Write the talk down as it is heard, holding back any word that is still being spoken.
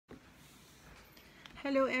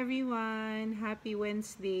Hello everyone! Happy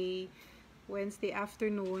Wednesday! Wednesday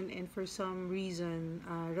afternoon, and for some reason,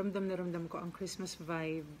 ramdam na ramdam ko ang Christmas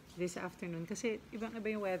vibe this afternoon kasi ibang-iba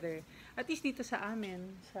yung weather. At least dito sa amin,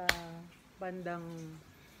 sa bandang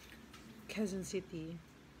Quezon City,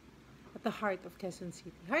 at the heart of Quezon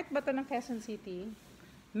City. Heart ba to ng Quezon City?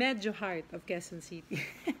 Medyo heart of Quezon City.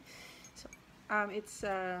 So, it's,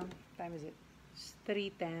 time is it? It's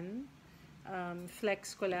 3:10.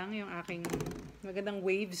 Flex ko lang yung aking magandang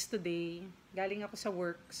waves today. Galing ako sa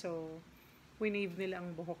work, so winave nila ang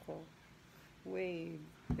buhok ko. Wave.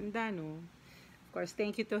 Ganda, no? Of course,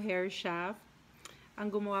 thank you to Hair Shaft. Ang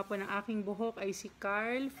gumawa po ng aking buhok ay si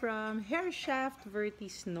Carl from Hair Shaft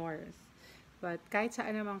Vertis North. But kahit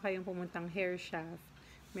saan naman kayong pumuntang Hair Shaft,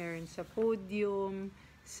 meron sa Podium,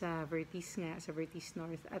 sa Vertis nga, sa Vertis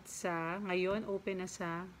North, at sa, ngayon, open na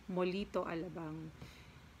sa Molito, Alabang.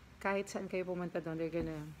 Kahit saan kayo pumunta doon, they're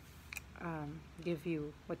gonna give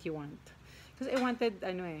you what you want. Kasi I wanted,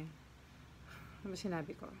 ano ba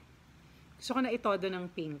sinabi ko? Gusto ko na itodo ng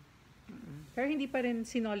pink. Pero hindi pa rin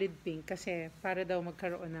sinolid pink kasi para daw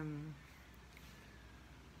magkaroon ng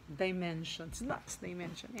dimensions. Lux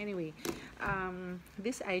dimension. Anyway,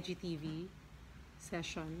 this IGTV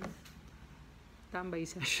session, tambay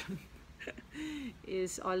session,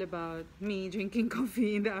 is all about me drinking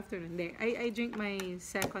coffee in the afternoon. I drink my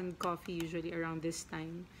second coffee usually around this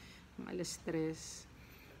time, mga 3:00.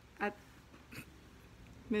 At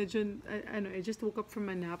medyo, I just woke up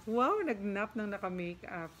from a nap. Wow, nag-nap nang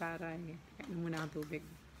naka-makeup para kain muna ang tubig.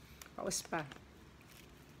 Paus pa.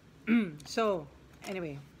 So,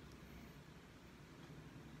 anyway.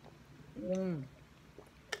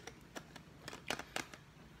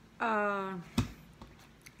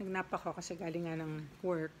 Nagnap ako kasi galing nga ng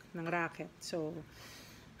work, ng racket. So,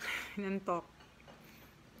 nantok.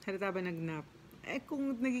 Halata ba nagnap?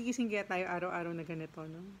 Kung nagigising kaya tayo araw-araw na ganito,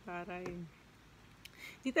 no? Para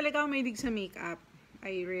di talaga ako mahilig sa makeup.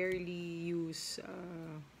 I rarely use,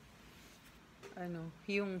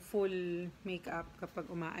 yung full makeup kapag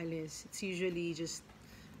umaalis. It's usually just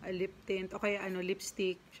a lip tint, o kaya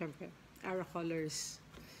lipstick, syempre, Ara Colors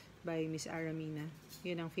by Miss Aramina.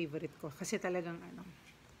 Yun ang favorite ko. Kasi talagang,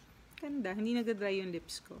 ganda. Hindi nagda-dry yung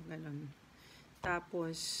lips ko. Ganon.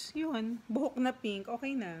 Tapos, yun. Buhok na pink.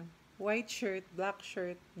 Okay na. White shirt, black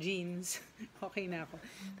shirt, jeans. Okay na ako.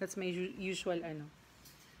 That's my usual,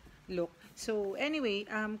 look. So, anyway,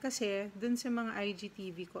 kasi, dun sa mga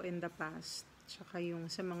IGTV ko in the past, tsaka yung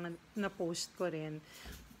sa mga na-post ko rin,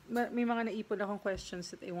 may mga naipon akong questions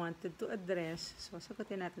that I wanted to address. So,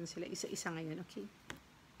 sagutin natin sila isa-isa ngayon, okay?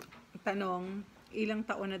 Tanong, ilang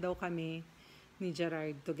taon na daw kami ni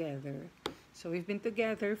Gerard together. So, we've been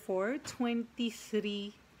together for 23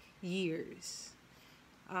 years.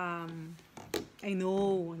 I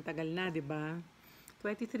know, ang tagal na, di ba?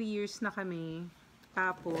 23 years na kami.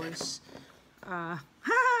 Tapos,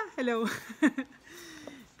 hello!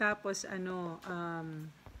 Tapos, ang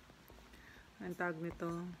tawag nito,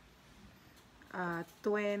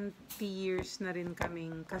 20 years na rin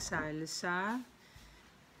kaming kasal sa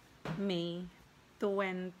May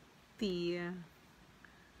 2020.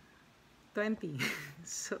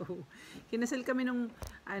 So, kinasal kami nung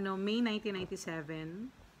May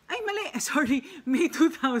 1997. Ay, mali! Sorry, May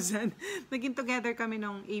 2000. Naging together kami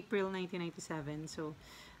nung April 1997. So,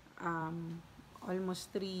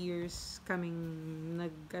 almost 3 years kaming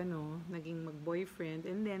naging mag-boyfriend.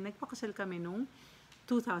 And then, nagpakasal kami nung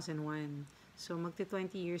 2001. So,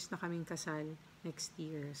 magti-20 years na kaming kasal next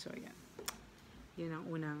year. So, yan. Yan ang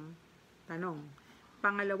unang tanong.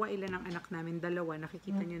 Pangalawa, ilan ang anak namin? 2.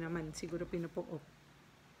 Nakikita nyo naman. Siguro pinupo-op.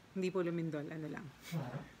 Hindi po lumindol. Ano lang.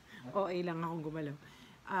 OA lang akong gumalaw.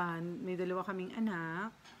 May 2 kaming anak.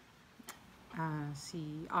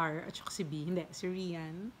 Si R at saka si B. Hindi, si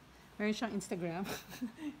Rian. Meron siyang Instagram.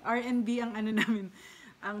 R and B ang namin.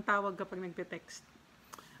 Ang tawag kapag nagte-text.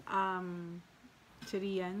 Si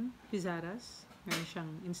Rian Pizaras. Meron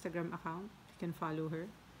siyang Instagram account. You can follow her.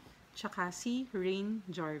 Tsaka si Rain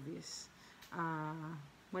Jarvis.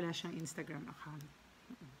 Wala siyang Instagram account.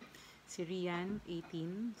 Si Rian,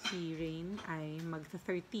 18. Si Rain ay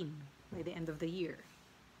magta-13 by the end of the year.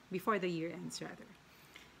 Before the year ends, rather.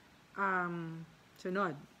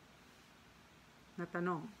 Sunod. Na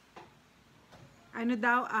tanong. Ano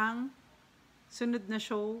daw ang sunod na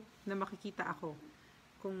show na makikita ako?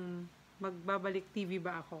 Kung magbabalik TV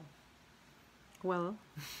ba ako? Well,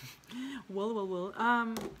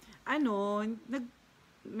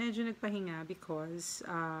 medyo nagpahinga because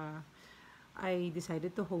I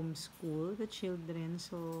decided to homeschool the children.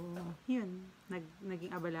 So, yun.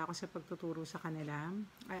 Naging abala ako sa pagtuturo sa kanila.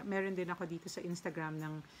 Meron din ako dito sa Instagram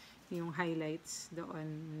ng yung highlights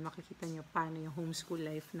doon. Makikita nyo paano yung homeschool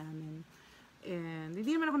life namin. And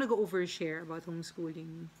hindi naman ako nag-overshare about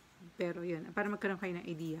homeschooling. Pero yun, para magkaroon kayo ng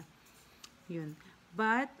idea. Yun.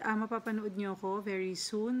 But, mapapanood nyo ako very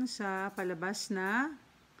soon sa palabas na,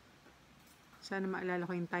 sana maalala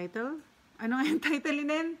ko yung title. Ano nga yung title,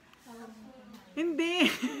 Inen? Hindi.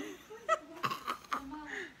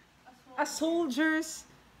 A Soldier's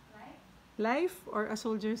Life or A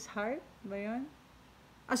Soldier's Heart? Ba yun?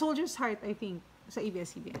 A Soldier's Heart, I think. Sa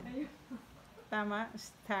ABS-CBN. Tama?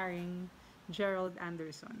 Starring Gerald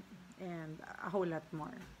Anderson. And a whole lot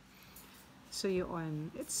more. So,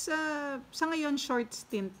 yun. It's, sa ngayon, short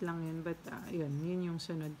stint lang yun. But, yun yung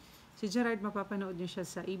sunod. Si Gerard, mapapanood niyo siya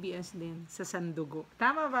sa ABS din, sa Sandugo.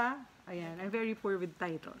 Tama ba? Ayan. I'm very poor with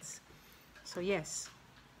titles. So, yes.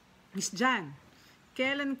 Miss Jan,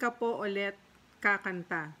 kailan ka po ulit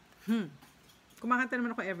kakanta? Kumakanta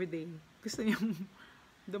naman ako everyday. Gusto niyo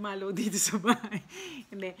dumalo dito sa bahay.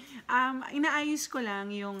 Hindi. Inaayos ko lang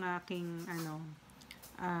yung aking,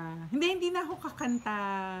 hindi na ako kakanta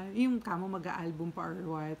yung kamo mag-album pa or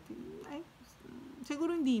what. Ay,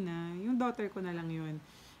 siguro hindi na. Yung daughter ko na lang yun.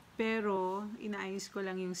 Pero, inaayos ko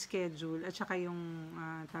lang yung schedule at saka yung,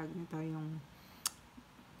 tag nito, yung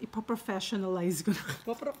ipaprofessionalize ko na.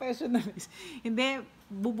 Ipaprofessionalize. Hindi,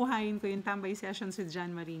 bubuhayin ko yung tambay sessions with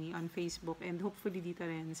John Marini on Facebook and hopefully dito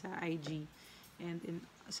rin sa IG and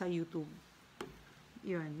sa YouTube.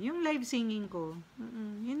 Yun. Yung live singing ko,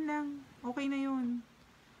 yun lang. Okay na yun.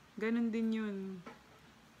 Ganon din yun.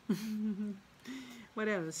 What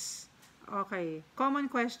else? Okay. Common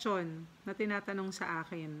question na tinatanong sa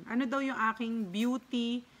akin. Ano daw yung aking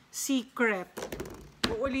beauty secret?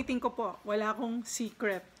 Uulitin ko po. Wala akong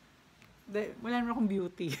secret. Wala naman akong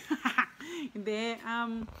beauty. Hindi.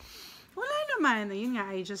 Wala naman. Ayun nga,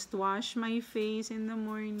 I just wash my face in the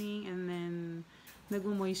morning and then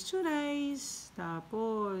nag-moisturize.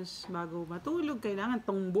 Tapos, bago matulog, kailangan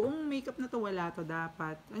tong buong makeup na to, wala to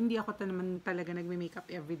dapat. Hindi ako naman talaga nagme-makeup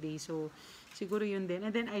everyday. So, siguro yun din.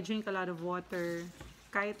 And then, I drink a lot of water.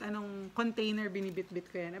 Kahit anong container, binibit-bit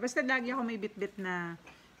ko yan. Basta lagi ako may bit-bit na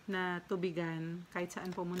tubigan. Kahit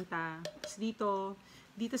saan pumunta. Tapos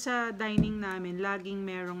dito sa dining namin, laging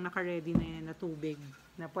merong naka-ready na yan na tubig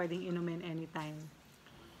na pwedeng inumin anytime.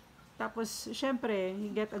 Tapos, syempre, you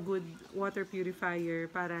get a good water purifier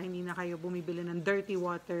para hindi na kayo bumibili ng dirty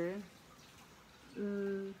water.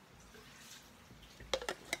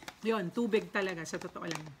 Yun, tubig talaga, sa totoo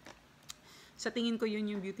lang. Sa tingin ko, yun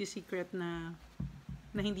yung beauty secret na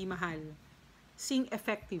hindi mahal. Sing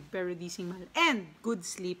effective, pero di sing mahal. And, good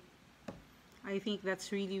sleep. I think that's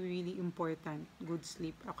really, really important. Good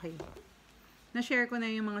sleep. Okay. Na-share ko na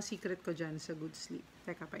yung mga secret ko dyan sa good sleep.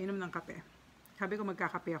 Teka, painom ng kape. Sabi ko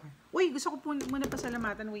magkakape ako. Uy, gusto ko muna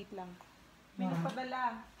pasalamatan. Wait lang. May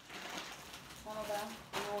nagpadala. Tama ba?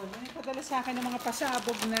 Ayun. May nagpadala sa akin ng mga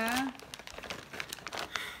pasabog na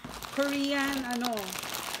Korean,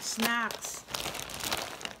 snacks.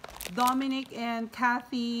 Dominic and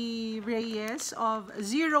Kathy Reyes of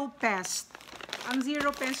Zero Pest. Ang Zero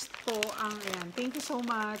Pest po, ayan. Thank you so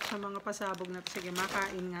much sa mga pasabog na to. Sige,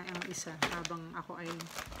 makain nga ang isa habang ako ay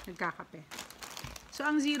nagkakape. So,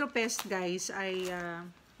 ang Zero Pest, guys, ay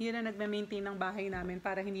yun na nagme-maintain ng bahay namin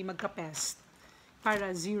para hindi magka-pest. Para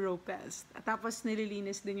zero pest. At tapos,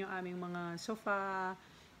 nililinis din yung aming mga sofa,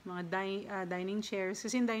 mga dining chairs.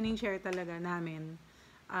 Kasi yung dining chair talaga namin,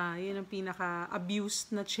 yun ang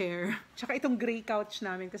pinaka-abused na chair. Tsaka itong gray couch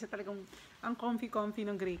namin kasi talagang ang comfy-comfy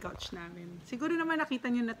ng gray couch namin. Siguro naman nakita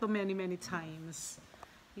nyo na to many, many times.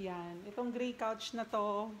 Yan. Itong gray couch na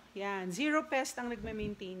to, yan. Zero Pest ang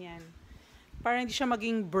nagme-maintain yan. Para hindi siya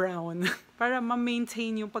maging brown. Para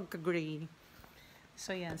ma-maintain yung pagka-gray.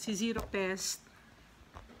 So, yan. Si Zero Pest,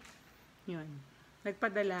 yun.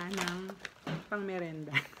 Nagpadala ng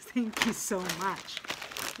pang-merenda. Thank you so much.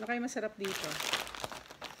 Ano kayo masarap dito?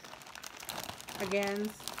 Again,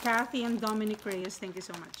 Kathy and Dominic Reyes, thank you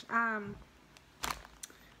so much.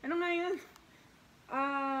 Ano nga yun?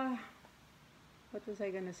 What was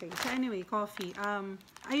I gonna say? So anyway, coffee.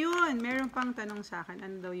 Ayun, meron pang tanong sa akin.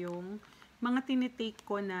 Ano daw yung mga tinitake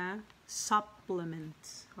ko na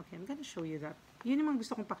supplements. Okay, I'm gonna show you that. Yun yung mga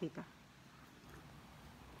gusto kong pakita.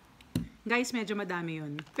 Guys, medyo madami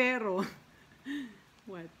yun. Pero,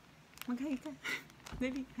 what? Mag-hi ka.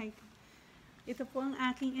 Dali, hi ka. Ito po ang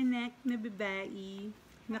aking anak na babae.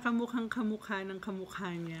 Nakamukhang kamukha ng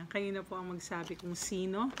kamukha niya. Kayo na po ang magsabi kung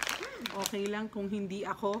sino. Okay lang kung hindi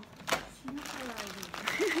ako. Sino kaya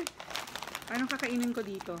yun? Anong kakainin ko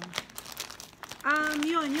dito?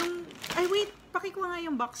 Yun, yung, ay wait, pakikuha nga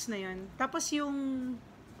yung box na yun. Tapos yung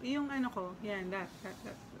ano ko, yan, that.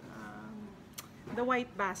 The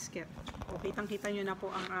white basket. O, kitang-kita nyo na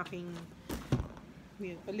po ang aking,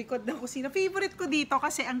 yun, palikod ng kusina. Favorite ko dito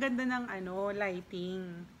kasi ang ganda ng ano,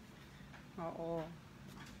 lighting. Oo.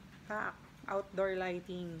 Outdoor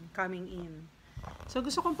lighting coming in. So,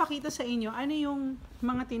 gusto kong pakita sa inyo, ano yung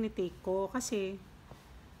mga tinitake ko. Kasi,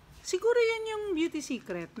 siguro yan yung beauty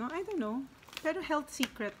secret, no? I don't know. Pero health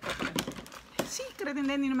secret ko. Secret,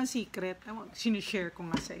 hindi naman secret. Sinishare ko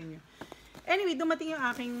nga sa inyo. Anyway, dumating yung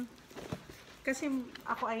aking, kasi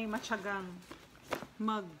ako ay matyagang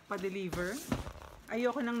magpa-deliver.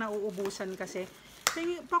 Ayoko nang nauubusan kasi.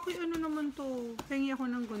 Ano naman to? Pengi ako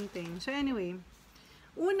ng gunting. So anyway,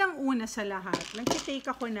 unang-una sa lahat, nagtitake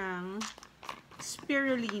ako ng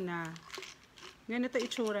spirulina. Ganito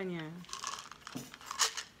itsura niya.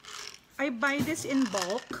 I buy this in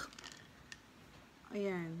bulk.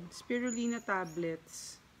 Ayan, spirulina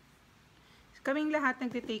tablets. Kaming lahat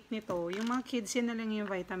nagtitake nito. Yung mga kids, yan na lang yung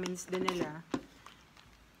vitamins din nila.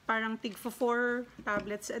 Parang tig 4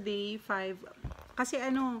 tablets a day, 5. Kasi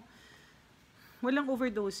ano, walang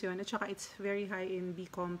overdose yun. At saka it's very high in B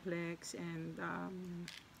complex and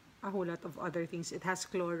a whole lot of other things. It has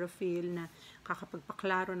chlorophyll na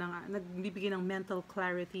kakapagpaklaro ng, nagbibigay ng mental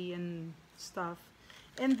clarity and stuff.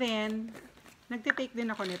 And then, nagtitake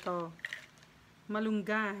din ako nito.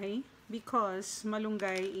 Malunggay, because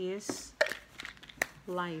malunggay is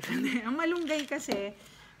life. Ang malunggay kasi,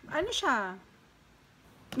 ano siya,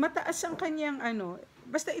 mataas ang kanyang ano,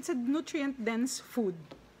 basta it's a nutrient-dense food.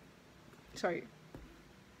 Sorry.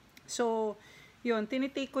 So, yun,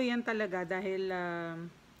 tinitake ko yan talaga dahil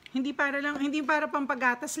hindi para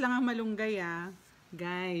pampagatas lang ang malunggay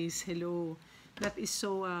Guys, hello. That is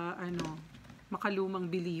so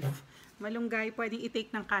makalumang belief. Malunggay pwedeng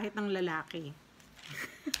i-take ng kahit ng lalaki.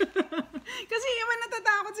 Kasi iba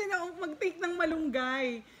natatakot sila mag-take ng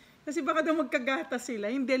malunggay. Kasi baka daw magkagata sila.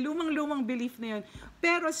 Hindi, lumang-lumang belief na yun.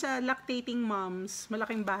 Pero sa lactating moms,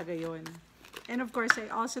 malaking bagay yun. And of course, I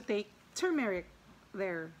also take turmeric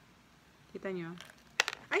there. Kita nyo?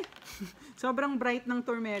 Ay! Sobrang bright ng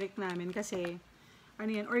turmeric namin kasi, ano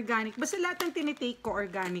yan, organic. Basta lahat ng tinitake ko,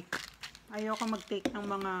 organic. Ayoko mag-take ng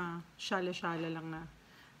mga shala-shala lang na.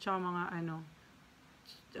 Tsaka mga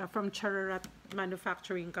from Chararat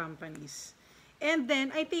manufacturing companies. And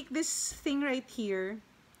then, I take this thing right here.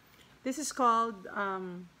 This is called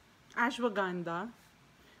ashwagandha.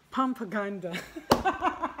 Pampaganda.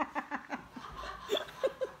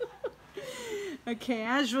 Okay,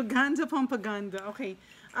 ashwagandha, pampaganda. Okay.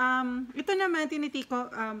 Ito naman, tinitake ko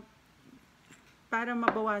para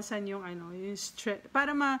mabawasan yung yung stress,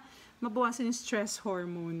 para mabawasan yung stress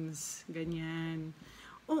hormones. Ganyan.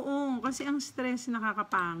 Oo, kasi ang stress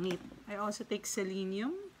nakakapangit. I also take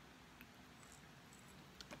selenium.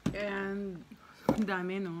 And, ang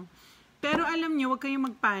dami, no? Pero alam nyo, huwag kayong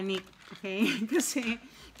magpanic. Okay? Kasi,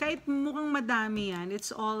 kahit mukhang madami yan,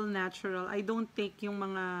 it's all natural. I don't take yung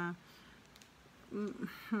mga,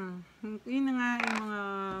 yun na nga, yung mga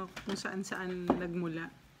kung saan-saan nagmula.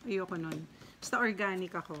 Ayoko nun. Basta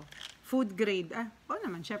organic ako. Food grade. Oo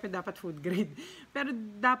naman, syempre dapat food grade. Pero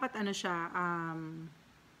dapat siya,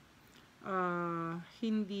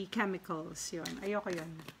 hindi chemicals yun. Ayoko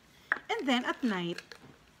yun. And then, at night,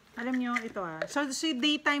 alam nyo, ito So,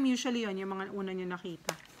 daytime usually yun, yung mga una nyo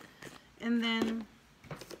nakita. And then,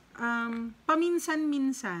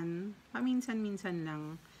 paminsan-minsan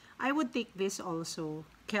lang, I would take this also,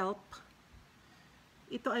 kelp.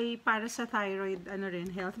 Ito ay para sa thyroid,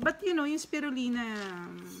 health. But, you know, yung spirulina,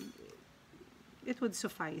 it would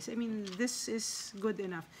suffice. I mean, this is good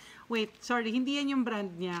enough. Wait, sorry, hindi yan yung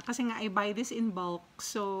brand niya. Kasi nga, I buy this in bulk.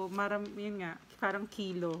 So, yun nga, parang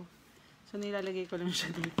kilo. So, nilalagay ko lang siya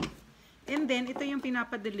dito. And then, ito yung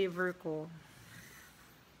pinapadeliver ko.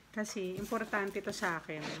 Kasi, importante ito sa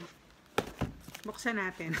akin. Buksan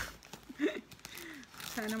natin.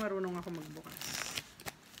 Sana marunong ako magbukas.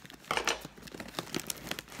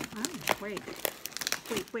 Wait.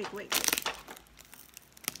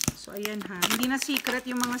 So, ayan Hindi na secret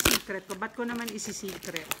yung mga secret ko. Ba't ko naman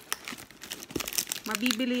isi-secret?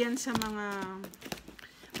 Mabibili yan sa mga...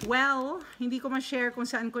 Well, hindi ko ma-share kung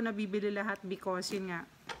saan ko nabibili lahat because yun nga,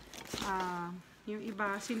 yung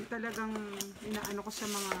iba, talagang inaano ko sa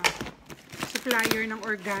mga supplier ng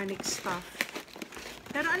organic stuff.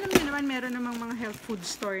 Pero alam niyo naman, meron namang mga health food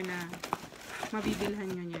store na mabibilhan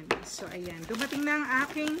nyo yan. So, ayan. Dumating na ang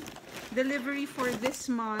aking delivery for this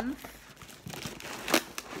month.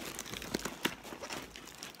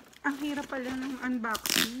 Ang hirap pala ng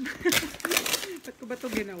unboxing. Ba't ko ba ito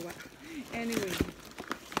ginawa? Anyway.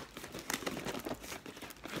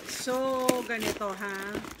 So, ganito ha.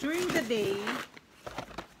 During the day,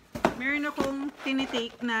 meron akong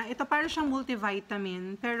tinitake na, ito para siyang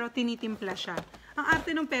multivitamin, pero tinitimpla siya. Ang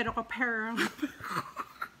arte ng pero ko,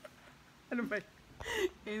 ano ba?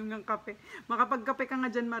 Yung ng kape. Makapagkape ka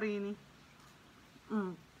nga dyan, Marini.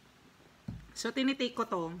 So, tinitake ko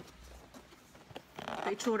to.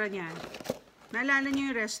 Ito, itsura niya. Naalala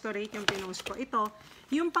niyo yung Restorate, yung pinost ko. Ito,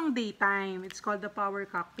 yung pang daytime. It's called the Power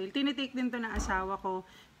Cocktail. Tinitake din to ng asawa ko.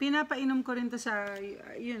 Pinapainom ko rin to sa,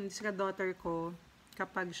 yun, sa daughter ko.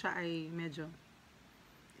 Kapag siya ay medyo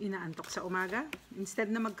inaantok sa umaga. Instead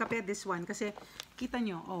na magkape, this one. Kasi, kita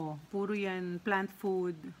nyo, puro yan, plant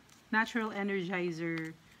food, natural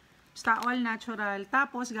energizer, basta all natural.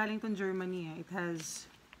 Tapos, galing tong Germany. It has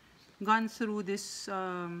gone through this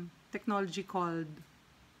technology called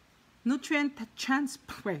nutrient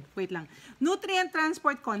transport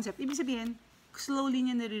concept. Ibig sabihin, slowly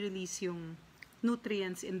niya nare-release yung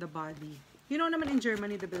nutrients in the body. You know naman in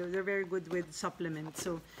Germany, they're very good with supplements.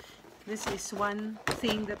 So, this is one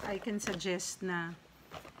thing that I can suggest na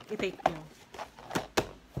i-take nyo.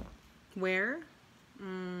 Where?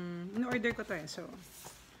 In-order ko to eh. So,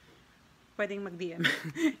 pwedeng mag-DM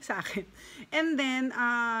sa akin. And then,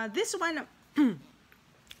 this one,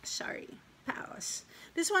 sorry, pause.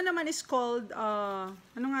 This one naman is called,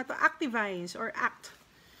 ano nga to, Activize or Act.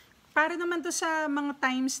 Para naman to sa mga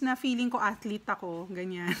times na feeling ko athlete ako,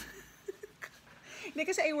 ganyan. Hindi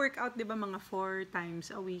kasi I work out, di ba, mga 4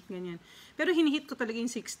 times a week, ganyan. Pero hinihit ko talaga yung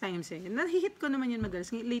 6 times eh. Nahihit ko naman yun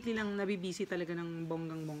madalas. Lately lang nabibisi talaga ng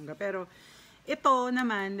bonggang-bongga. Pero ito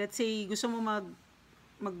naman, let's say, gusto mo mag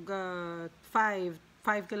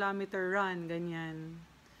 5-kilometer run, ganyan.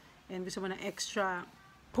 And gusto mo ng extra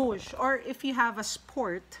push. Or if you have a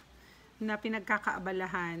sport na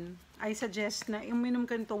pinagkakaabalahan, I suggest na uminom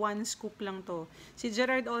ka nito, 1 scoop lang to. Si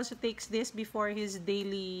Gerard also takes this before his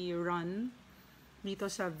daily run dito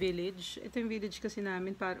sa village. Ito yung village kasi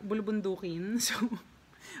namin, para bulubundukin. So,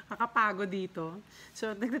 kakapagod dito.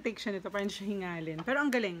 So, nagtitake siya nito para hindi siya hingalin. Pero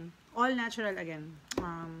ang galing. All natural again.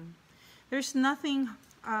 There's nothing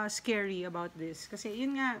scary about this. Kasi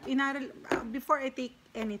yun nga, before I take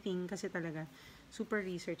anything, kasi talaga, super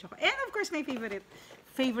research ako. And of course, my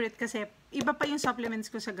favorite kasi, iba pa yung supplements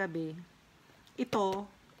ko sa gabi. Ito,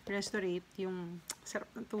 Restorate, yung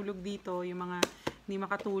sarap ng tulog dito, yung mga hindi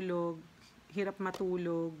makatulog, hirap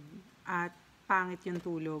matulog, at pangit yung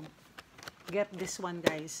tulog. Get this one,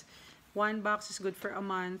 guys. 1 box is good for a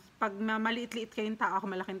month. Pag maliit-liit kayong tao,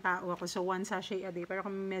 ako malaking tao ako, so 1 sachet a day. Pero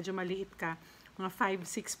kung medyo maliit ka, mga 5,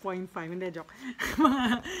 6.5, hindi, joke.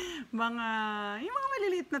 yung mga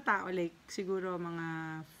maliliit na tao, like, siguro mga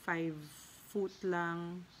 5 foot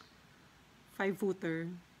lang,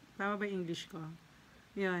 5-footer. Tama ba yung English ko?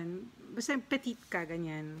 Yun. Basta petite ka,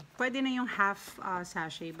 ganyan. Pwede na yung half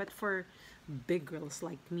sachet, but for big girls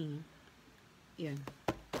like me, yun.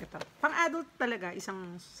 Ito. Pang-adult talaga,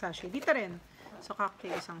 isang sachet. Dito rin. So,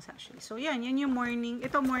 cocktail, isang sachet. So, yan yung morning.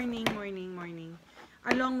 Ito, morning.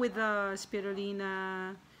 Along with the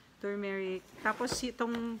spirulina, turmeric. Tapos,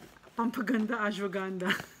 itong pampaganda,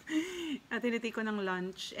 ashwagandha. At tinitake ko ng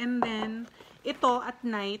lunch. And then, ito at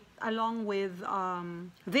night, along with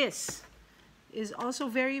this, is also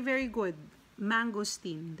very, very good.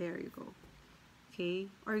 Mangosteen. There you go. Okay?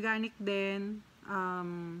 Organic din.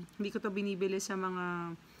 Hindi ko to binibili sa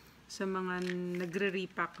mga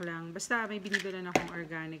nagre-repack lang. Basta may binibili na akong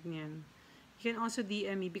organic niyan. You can also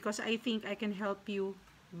DM me because I think I can help you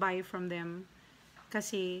buy from them.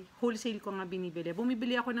 Kasi wholesale ko nga binibili.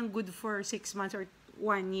 Bumibili ako ng good for 6 months or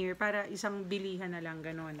 1 year para isang bilihan na lang,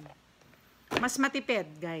 ganon. Mas matipid,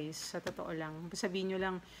 guys, sa totoo lang. Sabihin nyo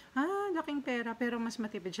lang, laking pera, pero mas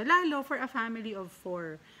matipid siya. Lalo for a family of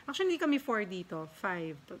 4. Actually, hindi kami 4 dito.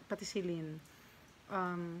 5, pati si Lynn.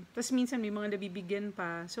 Tapos minsan may mga nabibigyan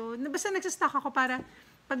pa. So, basta nagsastock ako para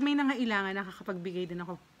pag may nangailangan, nakakapagbigay din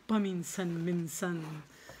ako paminsan-minsan.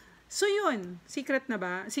 So, yun. Secret na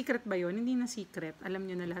ba? Secret ba yun? Hindi na secret. Alam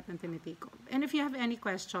nyo na lahat ng tinitake ko. And if you have any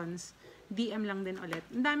questions, DM lang din ulit.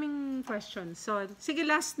 Ang daming questions. So, sige,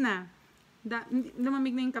 last na.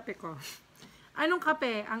 Lumamig na yung kape ko. Anong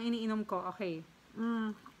kape ang iniinom ko? Okay.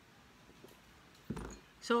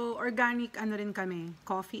 So, organic ano rin kami.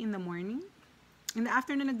 Coffee in the morning. In the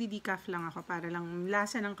afternoon, nagdi-decaf lang ako para lang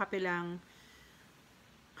lasa ng kape lang.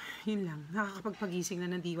 Yun lang. Nakakapagpagising na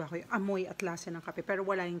ng diwa ko yung amoy at lasa ng kape pero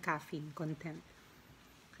wala yung caffeine content.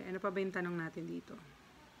 Okay, ano pa ba yung tanong natin dito?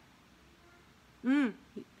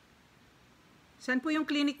 Saan po yung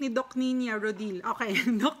clinic ni Doc Nina, Rodil? Okay,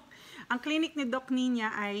 Doc. Ang clinic ni Doc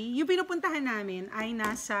Nina ay, yung pinupuntahan namin ay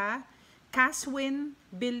nasa Caswin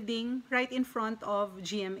Building right in front of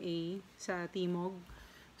GMA sa Timog.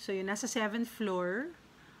 So, yun, nasa 7th floor.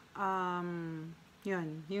 Yun,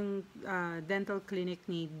 yung dental clinic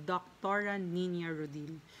ni Dr. Nina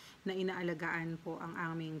Rodil na inaalagaan po ang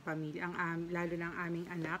aming pamilya, lalo na ang aming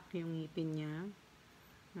anak, yung ngipin niya.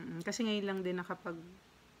 Kasi ngayon lang din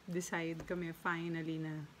nakapag-decide kami finally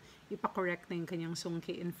na ipa-correct na yung kanyang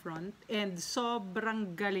sungki in front. And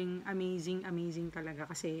sobrang galing, amazing talaga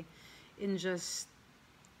kasi in just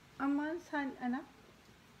a month, anak?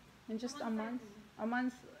 In just a month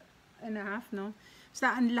and a half, no?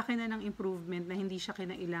 Basta ang laki na ng improvement na hindi siya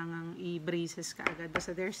kinailangang i-braces ka agad.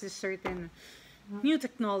 Basta there's this certain new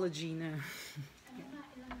technology na.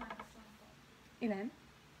 Ilan?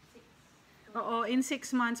 Oo, in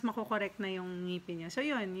 6 months, makokorek na yung ngipin niya. So,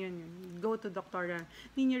 yun. Go to Dr.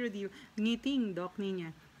 Nina Rodil. Ngiting, Doc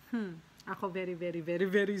Nina. Ako very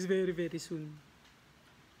soon.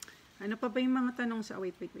 Ano pa ba yung mga tanong sa...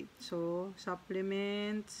 Wait. So,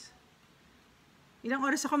 supplements. Ilang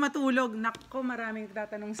oras ako matulog? Nako, maraming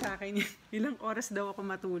tatanong sa akin. Ilang oras daw ako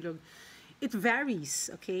matulog? It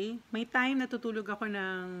varies, okay? May time natutulog ako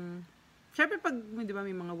ng... Siyempre pag, di ba,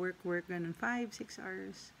 may mga work, ganun, 5-6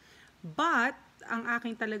 hours. But, ang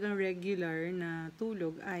aking talagang regular na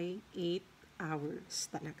tulog ay 8 hours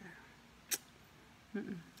talaga.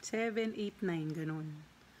 7, 8, 9, ganun.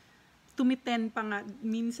 Tumi-10 pa nga.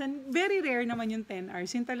 Minsan, very rare naman yung 10 hours.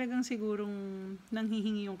 Yung talagang sigurong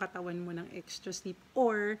nanghihingi yung katawan mo ng extra sleep.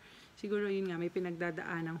 Or, siguro yun nga, may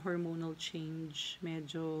pinagdadaan ng hormonal change.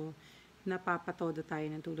 Medyo napapatodo tayo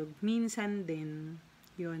ng tulog. Minsan din,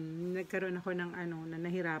 yun, nagkaroon ako ng na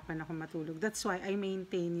nahirapan ako matulog. That's why I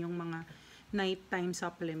maintain yung mga nighttime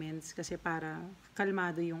supplements kasi para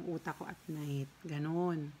kalmado yung utak ko at night.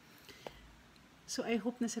 Ganon. So, I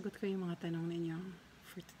hope nasagot ko yung mga tanong ninyo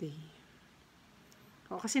for today.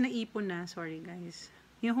 Kasi naipon na. Sorry, guys.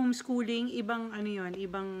 Yung homeschooling,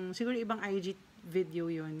 siguro ibang IG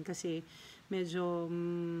video yun kasi medyo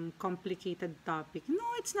complicated topic. No,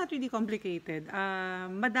 it's not really complicated.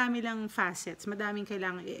 Madami lang facets. Madaming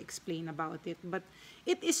kailangan i-explain about it. But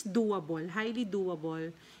it is doable. Highly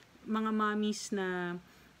doable. Mga mommies na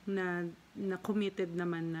committed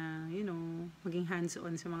naman na, maging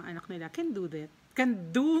hands-on sa mga anak nila can do that.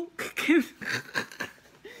 Can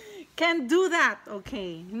do that.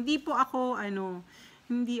 Okay. Hindi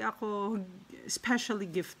ako specially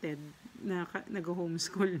gifted na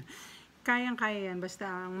nag-homeschool. Kayang-kaya yan, basta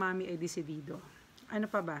ang mami ay desidido. Ano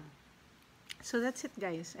pa ba? So that's it,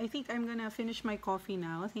 guys. I think I'm gonna finish my coffee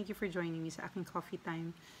now. Thank you for joining me sa aking coffee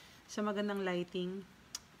time. Sa magandang lighting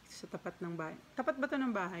sa tapat ng bahay. Tapat ba to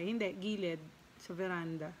ng bahay? Hindi, gilid. Sa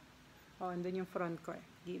veranda. Andun yung front ko eh.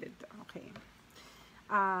 Gilid to. Okay.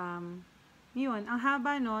 Yun. Ang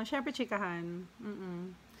haba, no? Syempre, chikahan.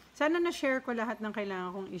 Sana na-share ko lahat ng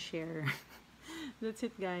kailangan kong i-share. That's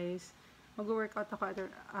it, guys. Mag-workout ako at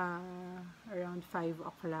around 5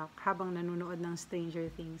 o'clock habang nanonood ng Stranger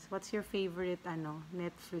Things. What's your favorite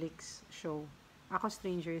Netflix show? Ako,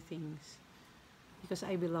 Stranger Things. Because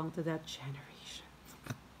I belong to that generation.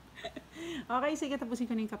 Okay, sige, tapusin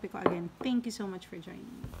ko na yung kape ko again. Thank you so much for joining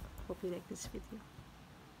me. Hope you like this video.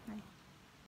 Bye.